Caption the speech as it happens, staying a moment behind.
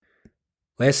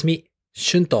おやすみ、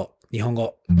春と日本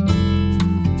語。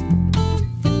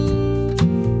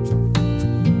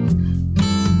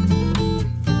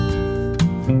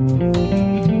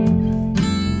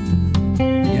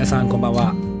皆さんこんばん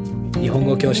は。日本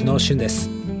語教師の春です。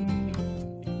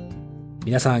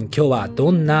皆さん今日は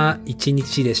どんな一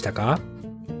日でしたか？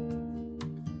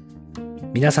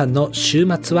皆さんの週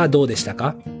末はどうでした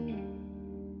か？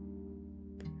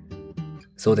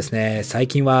そうですね。最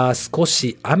近は少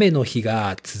し雨の日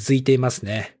が続いています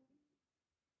ね。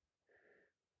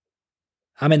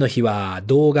雨の日は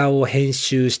動画を編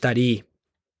集したり、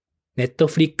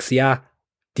Netflix や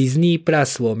ディズニープラ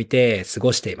スを見て過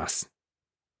ごしています。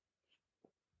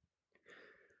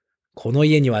この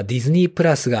家にはディズニープ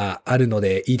ラスがあるの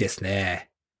でいいですね。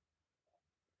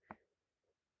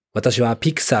私は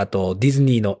ピクサーとディズ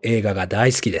ニーの映画が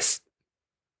大好きです。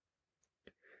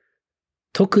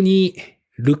特に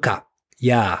ルカ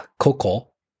やコ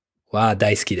コは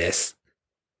大好きです。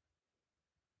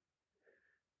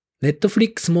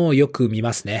Netflix もよく見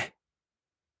ますね。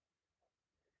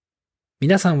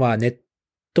皆さんは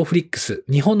Netflix、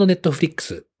日本の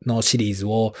Netflixのシリーズ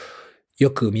を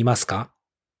よく見ますか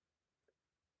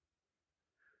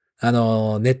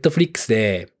？Netflix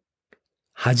で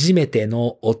初めて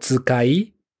のお使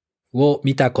いを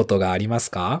見たことがありま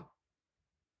すか？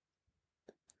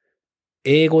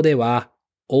英語では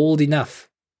Old Enough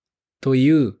とい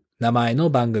う名前の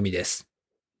番組です。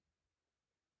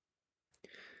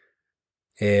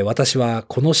私は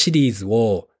このシリーズ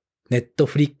を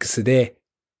Netflix で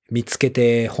見つけ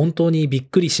て本当にびっ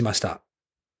くりしました。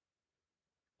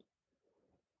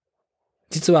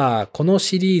実はこの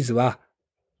シリーズは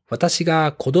私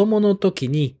が子供の時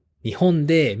に日本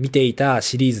で見ていた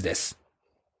シリーズです。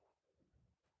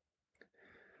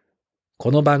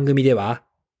この番組では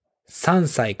3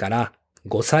歳から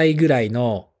5歳ぐらい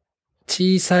の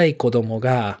小さい子供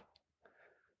が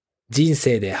人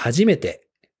生で初めて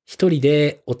一人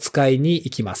でお使いに行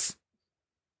きます。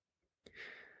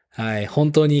はい、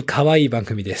本当に可愛い番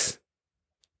組です。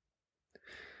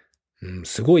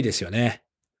すごいですよね。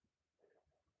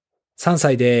3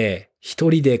歳で一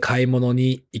人で買い物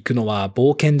に行くのは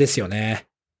冒険ですよね。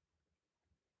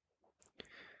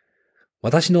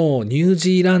私のニュージ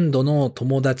ーランドの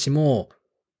友達も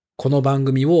この番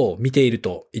組を見ている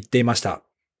と言っていました。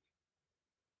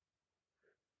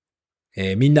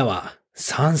みんなは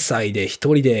3歳で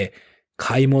一人で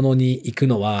買い物に行く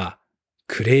のは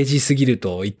クレイジーすぎる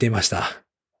と言っていました。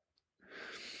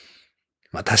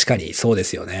確かにそうで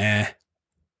すよね。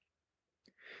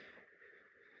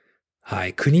は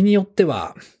い、国によって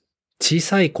は小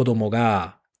さい子供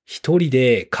が一人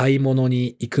で買い物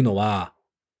に行くのは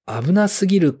危なす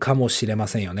ぎるかもしれま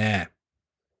せんよね。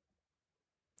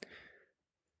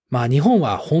日本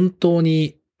は本当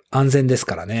に安全です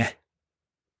からね。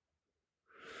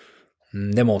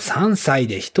でも3歳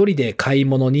で一人で買い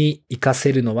物に行か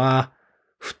せるのは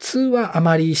普通はあ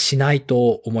まりしない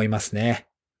と思いますね。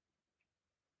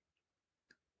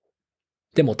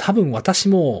でも多分私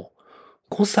も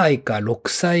5歳か6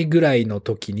歳ぐらいの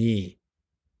時に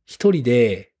一人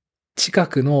で近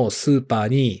くのスーパー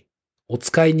にお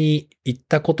使いに行っ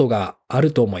たことがあ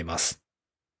ると思います。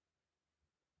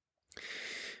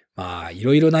い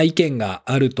ろいろな意見が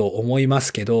あると思いま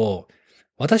すけど、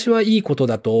私はいいこと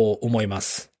だと思いま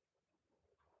す。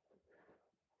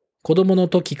子供の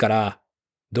時から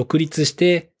独立し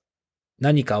て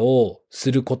何かを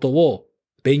することを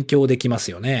勉強できます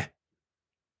よね。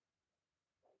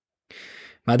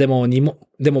でも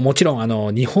もちろ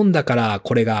ん日本だから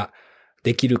これが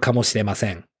できるかもしれま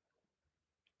せん。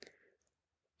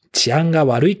治安が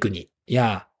悪い国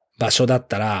や場所だっ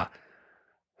たら、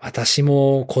私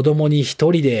も子供に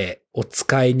一人でお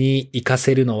使いに行か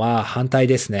せるのは反対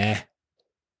ですね。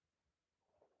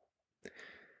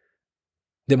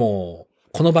でも、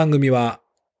この番組は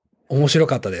面白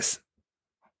かったです。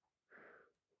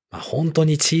本当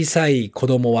に小さい子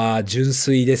供は純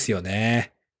粋ですよ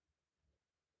ね。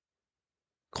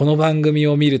この番組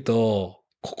を見ると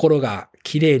心が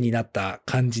綺麗になった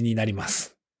感じになりま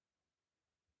す。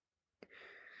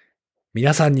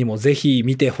皆さんにもぜひ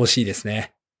見てほしいです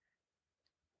ね。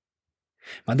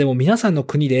でも皆さんの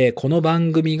国でこの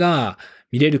番組が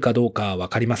見れるかどうかわ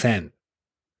かりません。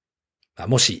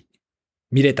もし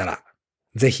見れたら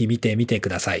ぜひ見てみてく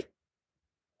ださい。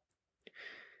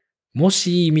も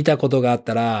し見たことがあっ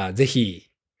たらぜひ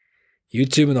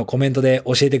YouTube のコメントで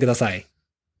教えてください。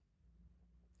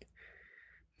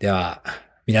では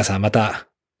皆さんまた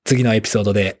次のエピソー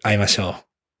ドで会いましょ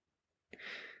う。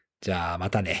じゃあま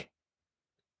たね。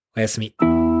おやすみ。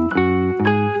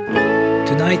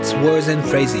Tonight's words and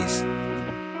phrases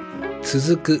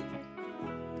続く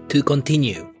to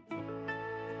continue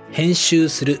編集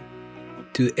する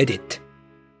to edit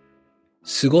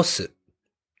過ごす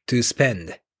to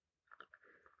spend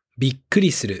びっく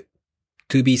りする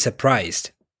to be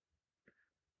surprised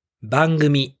番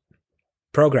組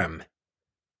program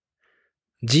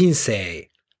人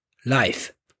生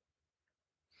life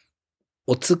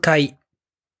お使い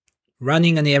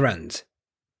running an errand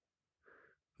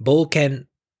冒険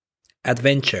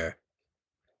adventure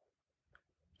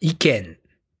意見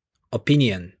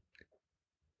opinion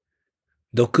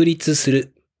独立す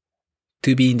る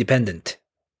to be independent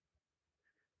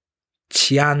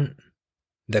治安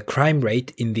the crime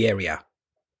rate in the area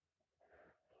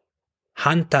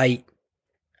反対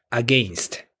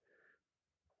against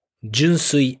純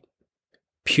粋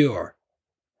pure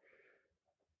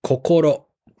心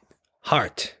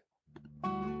heart.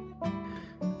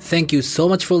 Thank you so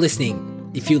much for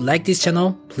listening. If you like this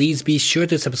channel, please be sure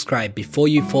to subscribe before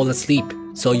you fall asleep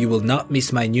so you will not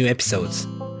miss my new episodes.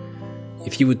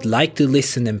 If you would like to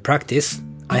listen and practice,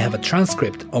 I have a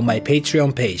transcript on my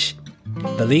Patreon page.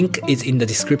 The link is in the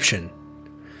description.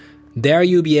 There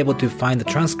you'll be able to find the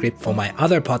transcript for my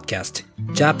other podcast,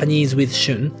 Japanese with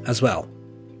Shun, as well.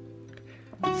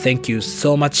 Thank you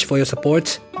so much for your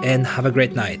support and have a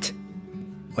great night.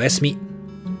 おやすみ。